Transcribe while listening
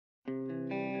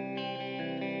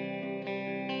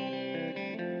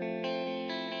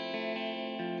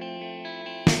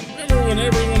when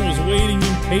everyone was waiting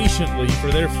impatiently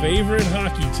for their favorite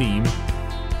hockey team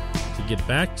to get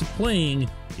back to playing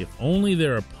if only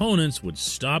their opponents would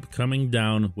stop coming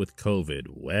down with COVID.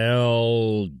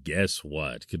 Well, guess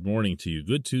what? Good morning to you.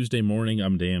 Good Tuesday morning.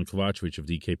 I'm Dan Kovacevic of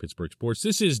DK Pittsburgh Sports.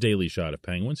 This is Daily Shot of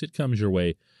Penguins. It comes your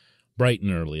way bright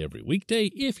and early every weekday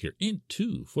if you're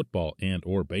into football and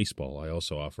or baseball. I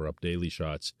also offer up daily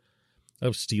shots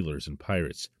of Steelers and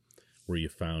Pirates, where you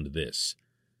found this.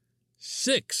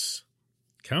 6,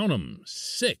 count 'em,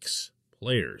 6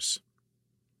 players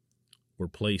were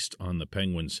placed on the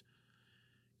Penguins'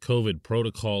 COVID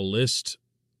protocol list.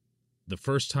 The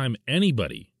first time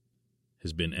anybody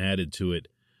has been added to it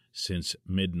since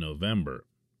mid-November.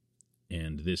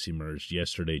 And this emerged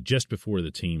yesterday, just before the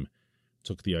team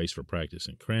took the ice for practice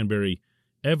in Cranberry.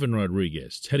 Evan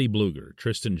Rodriguez, Teddy Bluger,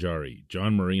 Tristan Jarry,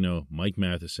 John Marino, Mike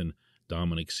Matheson,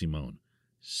 Dominic Simone.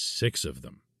 6 of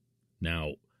them.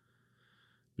 Now,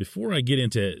 before I get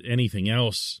into anything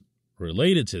else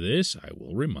related to this, I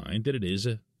will remind that it is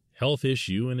a health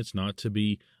issue and it's not to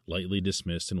be lightly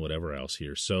dismissed and whatever else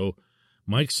here. So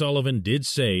Mike Sullivan did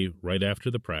say right after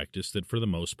the practice that for the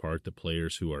most part, the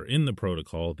players who are in the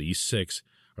protocol, these 6,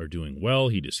 are doing well.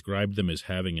 He described them as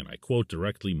having, and I quote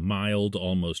directly, mild,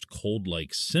 almost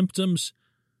cold-like symptoms,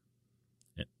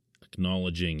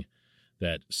 acknowledging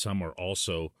that some are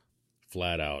also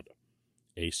flat out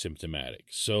asymptomatic.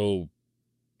 So,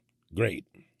 great.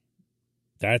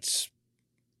 That's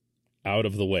out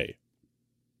of the way.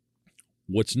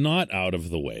 What's not out of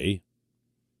the way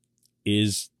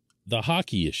is the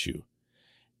hockey issue.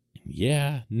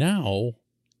 Yeah, now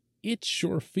it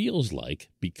sure feels like,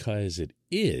 because it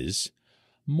is,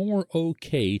 more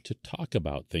okay to talk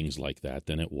about things like that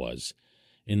than it was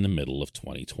in the middle of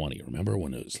 2020. Remember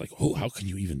when it was like, oh, how can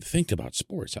you even think about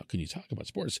sports? How can you talk about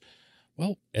sports?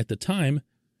 Well, at the time,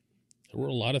 there were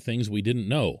a lot of things we didn't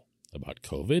know about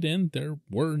COVID, and there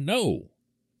were no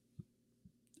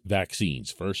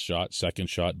vaccines, first shot, second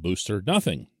shot, booster,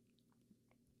 nothing.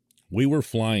 We were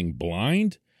flying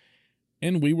blind,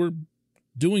 and we were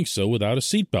doing so without a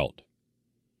seatbelt.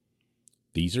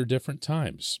 These are different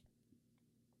times.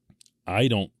 I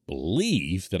don't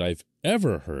believe that I've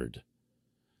ever heard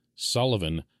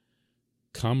Sullivan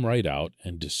come right out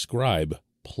and describe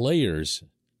players'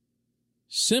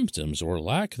 symptoms or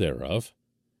lack thereof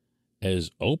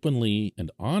as openly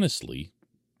and honestly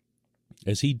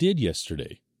as he did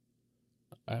yesterday.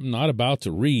 I'm not about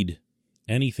to read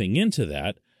anything into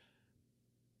that,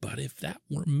 but if that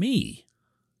were me,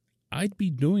 I'd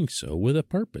be doing so with a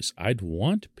purpose. I'd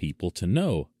want people to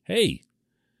know, hey,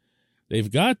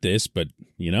 they've got this, but,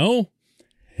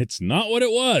 it's not what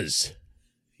it was.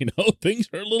 Things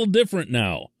are a little different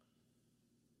now.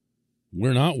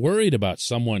 We're not worried about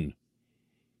someone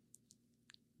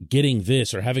getting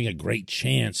this or having a great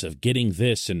chance of getting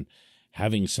this and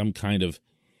having some kind of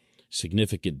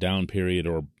significant down period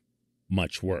or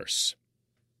much worse.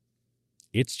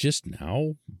 It's just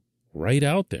now right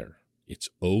out there. It's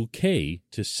okay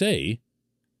to say,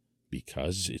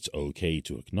 because it's okay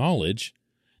to acknowledge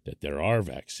that there are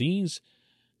vaccines,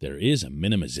 there is a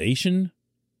minimization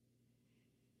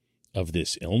of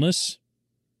this illness,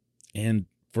 and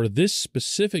for this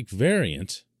specific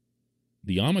variant,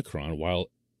 the Omicron, while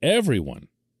everyone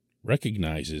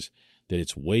recognizes that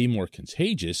it's way more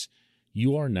contagious,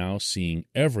 you are now seeing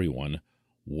everyone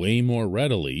way more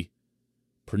readily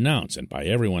pronounce. And by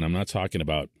everyone, I'm not talking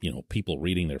about, people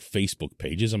reading their Facebook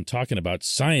pages. I'm talking about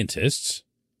scientists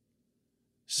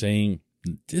saying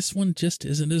this one just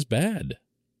isn't as bad.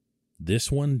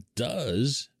 This one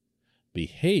does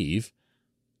behave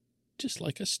just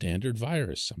like a standard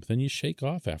virus, something you shake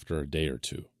off after a day or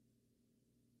two.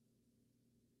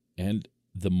 And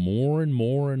the more and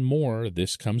more and more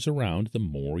this comes around, the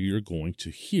more you're going to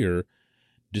hear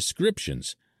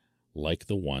descriptions like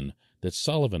the one that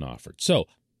Sullivan offered. So,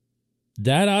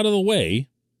 that out of the way,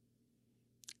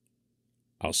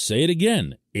 I'll say it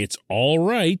again. It's all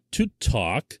right to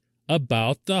talk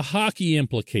about the hockey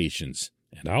implications,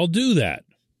 and I'll do that.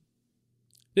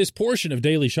 This portion of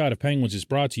Daily Shot of Penguins is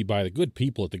brought to you by the good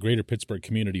people at the Greater Pittsburgh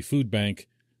Community Food Bank,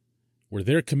 where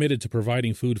they're committed to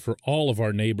providing food for all of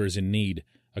our neighbors in need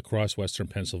across western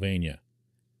Pennsylvania.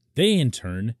 They, in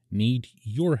turn, need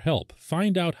your help.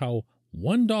 Find out how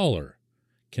 $1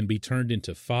 can be turned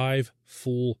into 5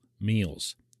 full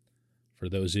meals for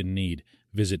those in need.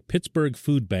 Visit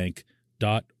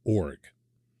pittsburghfoodbank.org.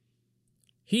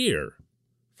 Here,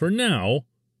 for now,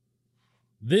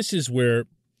 this is where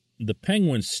the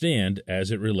Penguins stand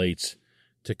as it relates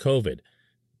to COVID.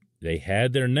 They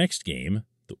had their next game,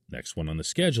 the next one on the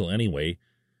schedule anyway,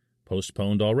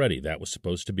 postponed already. That was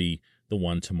supposed to be the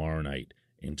one tomorrow night.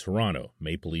 in Toronto.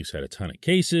 Maple Leafs had a ton of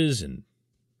cases, and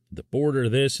the border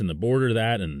this and the border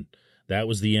that, and that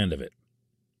was the end of it.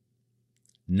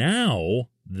 Now,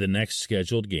 the next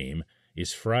scheduled game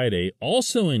is Friday,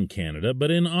 also in Canada,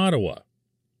 but in Ottawa.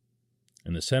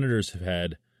 And the Senators have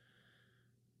had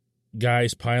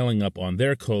guys piling up on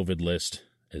their COVID list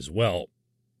as well.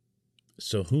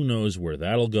 So who knows where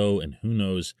that'll go, and who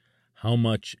knows how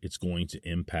much it's going to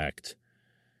impact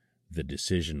the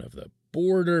decision of the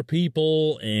border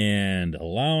people and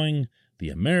allowing the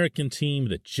American team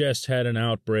that just had an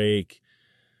outbreak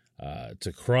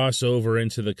to cross over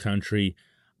into the country.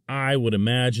 I would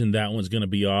imagine that one's going to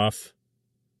be off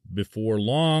before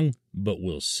long, but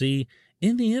we'll see.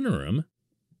 In the interim,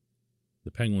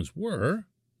 the Penguins were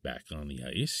back on the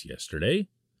ice yesterday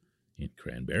in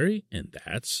Cranberry, and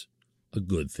that's a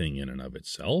good thing in and of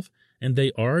itself. And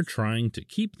they are trying to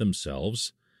keep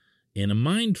themselves in a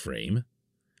mind frame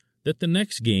that the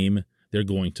next game they're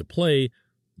going to play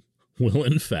will,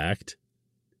 in fact,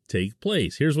 take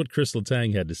place. Here's what Chris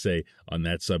Letang had to say on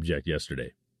that subject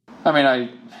yesterday. I mean,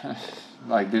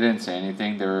 they didn't say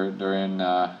anything. They're in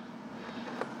the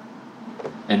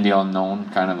unknown,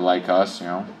 kind of like us, you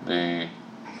know.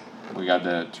 We got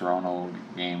the Toronto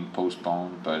game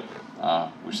postponed, but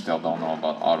we still don't know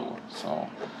about Ottawa. So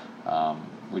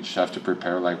we just have to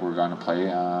prepare like we're going to play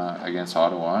against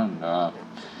Ottawa, and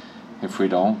if we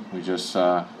don't, we just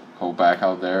go back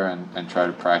out there and try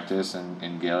to practice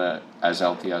and get as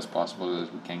healthy as possible as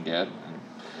we can get.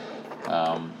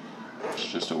 And, it's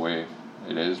just the way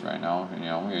it is right now. You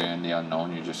know, you're in the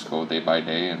unknown. You just go day by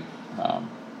day and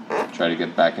try to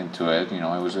get back into it. You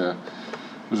know, it was a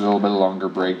little bit longer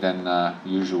break than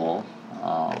usual.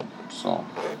 So,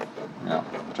 you know,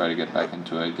 try to get back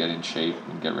into it, get in shape,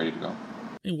 and get ready to go.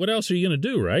 And what else are you going to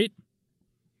do, right?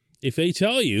 If they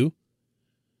tell you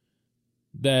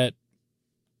that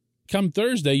come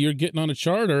Thursday you're getting on a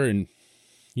charter and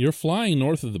you're flying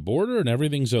north of the border and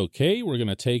everything's okay, we're going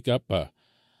to take up a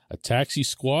taxi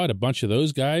squad, a bunch of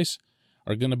those guys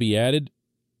are going to be added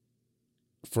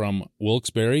from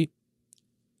Wilkes-Barre,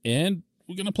 and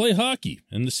we're going to play hockey.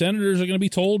 And the Senators are going to be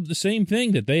told the same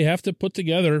thing, that they have to put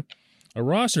together a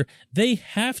roster. They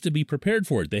have to be prepared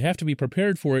for it. They have to be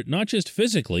prepared for it not just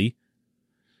physically,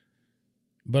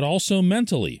 but also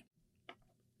mentally.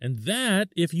 And that,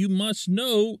 if you must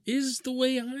know, is the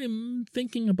way I'm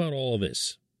thinking about all of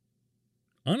this.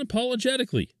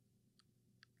 Unapologetically.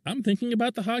 I'm thinking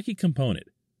about the hockey component.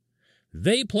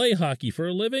 They play hockey for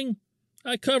a living.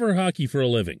 I cover hockey for a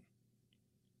living.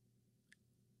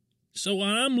 So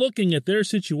I'm looking at their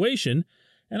situation,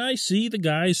 and I see the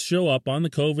guys show up on the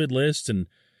COVID list, and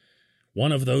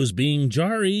one of those being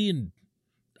Jarry, and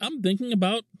I'm thinking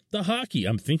about the hockey.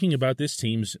 I'm thinking about this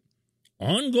team's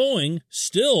ongoing,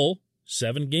 still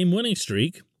 7-game winning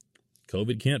streak.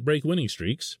 COVID can't break winning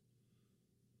streaks.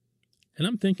 And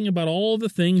I'm thinking about all the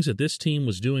things that this team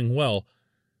was doing well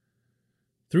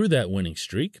through that winning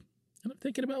streak. And I'm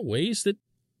thinking about ways that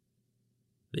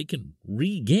they can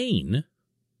regain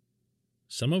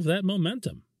some of that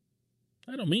momentum.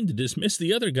 I don't mean to dismiss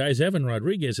the other guys. Evan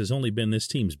Rodriguez has only been this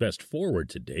team's best forward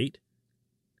to date.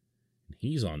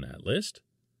 He's on that list.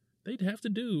 They'd have to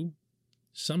do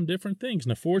some different things.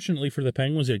 Now, fortunately for the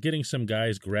Penguins, they're getting some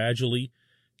guys gradually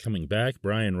coming back.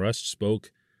 Brian Rust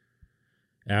spoke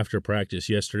after practice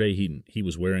yesterday. He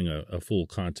was wearing a full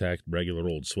contact, regular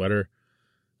old sweater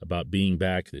about being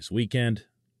back this weekend.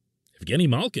 Evgeny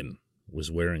Malkin was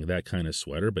wearing that kind of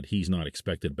sweater, but he's not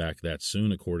expected back that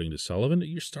soon, according to Sullivan.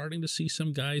 You're starting to see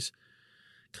some guys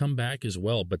come back as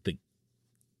well, but the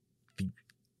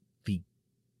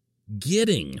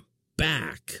getting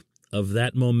back of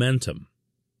that momentum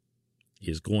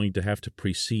is going to have to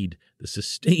precede the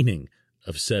sustaining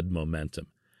of said momentum.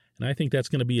 And I think that's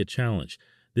going to be a challenge.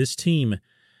 This team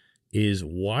is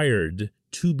wired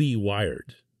to be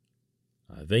wired.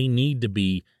 They need to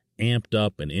be amped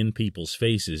up and in people's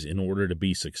faces in order to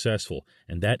be successful.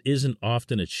 And that isn't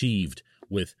often achieved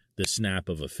with the snap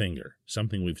of a finger,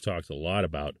 something we've talked a lot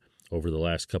about over the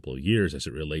last couple of years as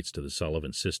it relates to the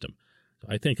Sullivan system. So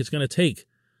I think it's going to take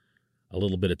a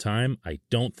little bit of time. I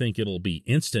don't think it'll be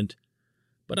instant,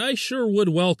 but I sure would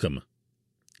welcome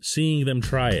seeing them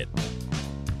try it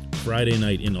Friday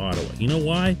night in Ottawa. You know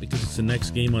why? Because it's the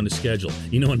next game on the schedule.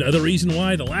 You know another reason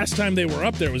why? The last time they were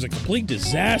up there was a complete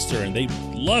disaster, and they'd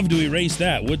love to erase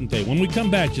that, wouldn't they? When we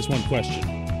come back, just one question.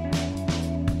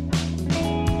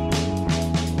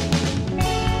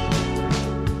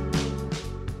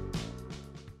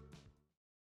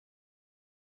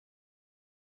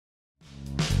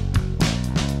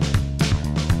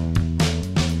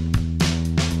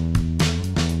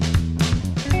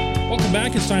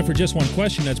 back. It's time for Just One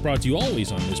Question that's brought to you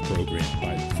always on this program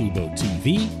by Fubo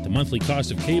TV. The monthly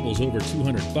cost of cable is over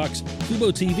 $200.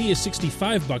 Fubo TV is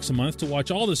 $65 a month to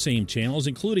watch all the same channels,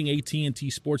 including AT&T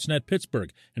Sportsnet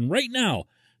Pittsburgh. And right now,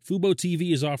 Fubo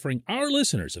TV is offering our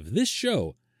listeners of this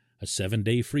show a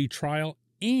 7-day free trial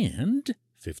and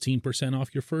 15%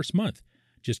 off your first month.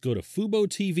 Just go to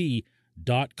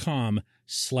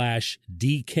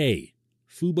FuboTV.com/DK.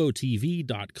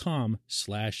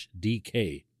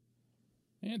 FuboTV.com/DK.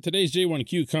 And today's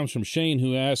J1Q comes from Shane,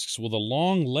 who asks, will the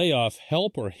long layoff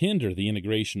help or hinder the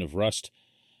integration of Rust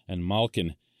and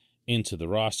Malkin into the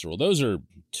roster? Well, those are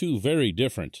two very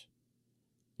different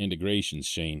integrations,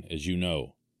 Shane, as you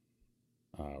know.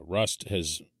 Rust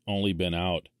has only been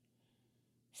out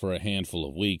for a handful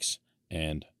of weeks,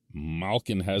 and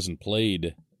Malkin hasn't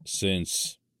played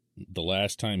since the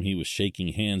last time he was shaking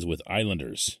hands with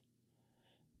Islanders.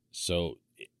 So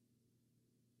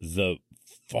the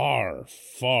far,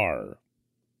 far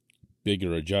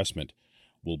bigger adjustment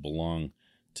will belong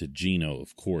to Gino,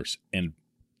 of course. And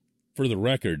for the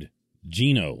record,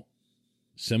 Gino,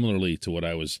 similarly to what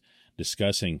I was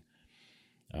discussing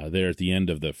there at the end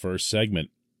of the first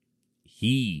segment,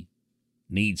 he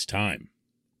needs time.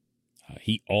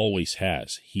 He always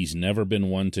has. He's never been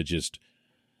one to just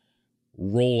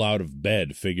roll out of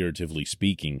bed, figuratively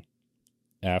speaking,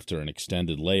 after an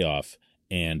extended layoff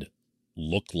and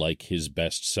look like his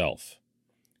best self.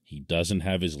 He doesn't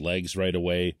have his legs right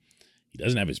away. He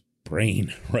doesn't have his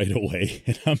brain right away.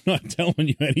 And I'm not telling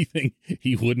you anything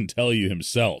he wouldn't tell you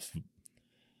himself.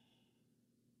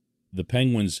 The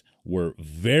Penguins were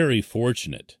very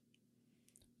fortunate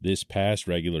this past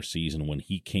regular season when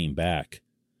he came back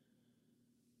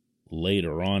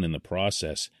later on in the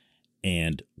process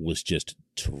and was just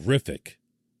terrific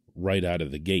right out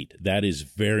of the gate. That is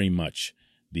very much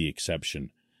the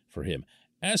exception for him.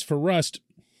 As for Rust,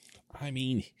 I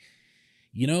mean,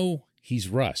 you know, he's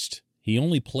Rust. He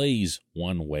only plays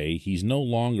one way. He's no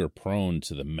longer prone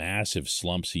to the massive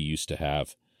slumps he used to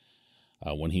have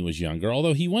when he was younger.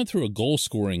 Although he went through a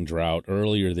goal-scoring drought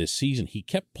earlier this season, he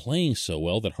kept playing so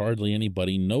well that hardly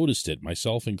anybody noticed it,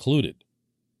 myself included.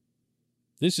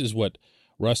 This is what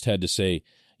Rust had to say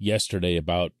yesterday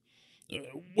about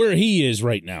where he is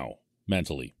right now,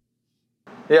 mentally.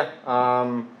 Yeah,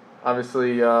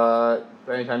 obviously,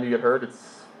 anytime you get hurt,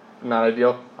 it's not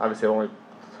ideal. Obviously, I only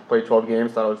played 12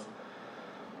 games, thought I was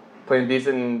playing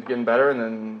decent and getting better, and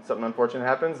then something unfortunate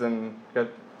happens, and had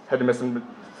to miss some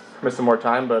more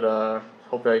time, but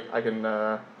hopefully I can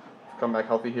come back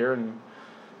healthy here and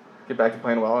get back to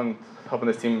playing well and helping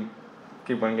this team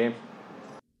keep winning games.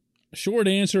 Short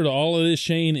answer to all of this,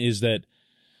 Shane, is that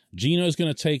Gino's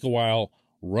going to take a while,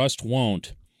 Rust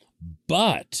won't.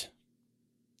 But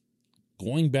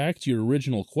going back to your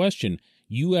original question,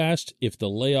 you asked if the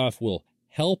layoff will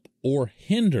help or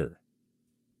hinder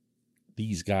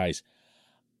these guys.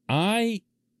 I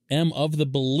am of the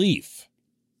belief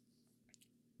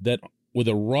that with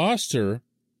a roster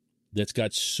that's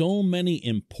got so many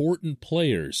important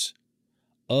players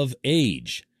of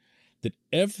age, that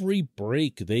every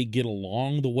break they get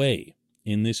along the way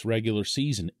in this regular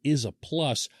season is a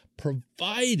plus,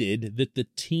 provided that the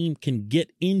team can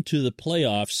get into the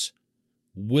playoffs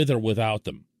with or without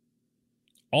them.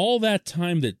 All that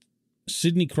time that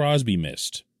Sidney Crosby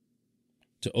missed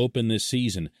to open this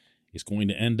season is going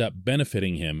to end up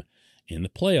benefiting him in the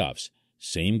playoffs.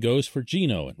 Same goes for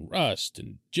Gino and Rust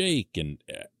and Jake and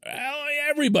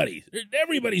everybody.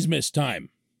 Everybody's missed time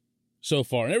so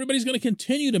far. And everybody's going to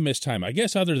continue to miss time, I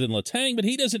guess, other than Letang, but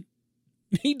he doesn't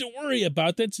need to worry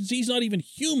about that since he's not even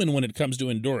human when it comes to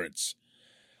endurance.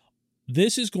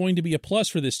 This is going to be a plus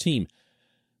for this team.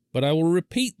 But I will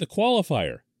repeat the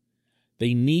qualifier.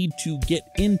 They need to get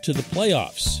into the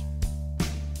playoffs.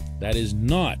 That is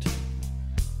not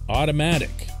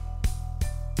automatic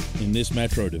in this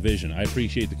Metro division. I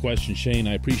appreciate the question, Shane.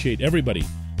 I appreciate everybody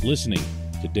listening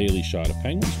to Daily Shot of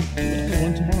Penguins. We'll do another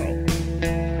one tomorrow.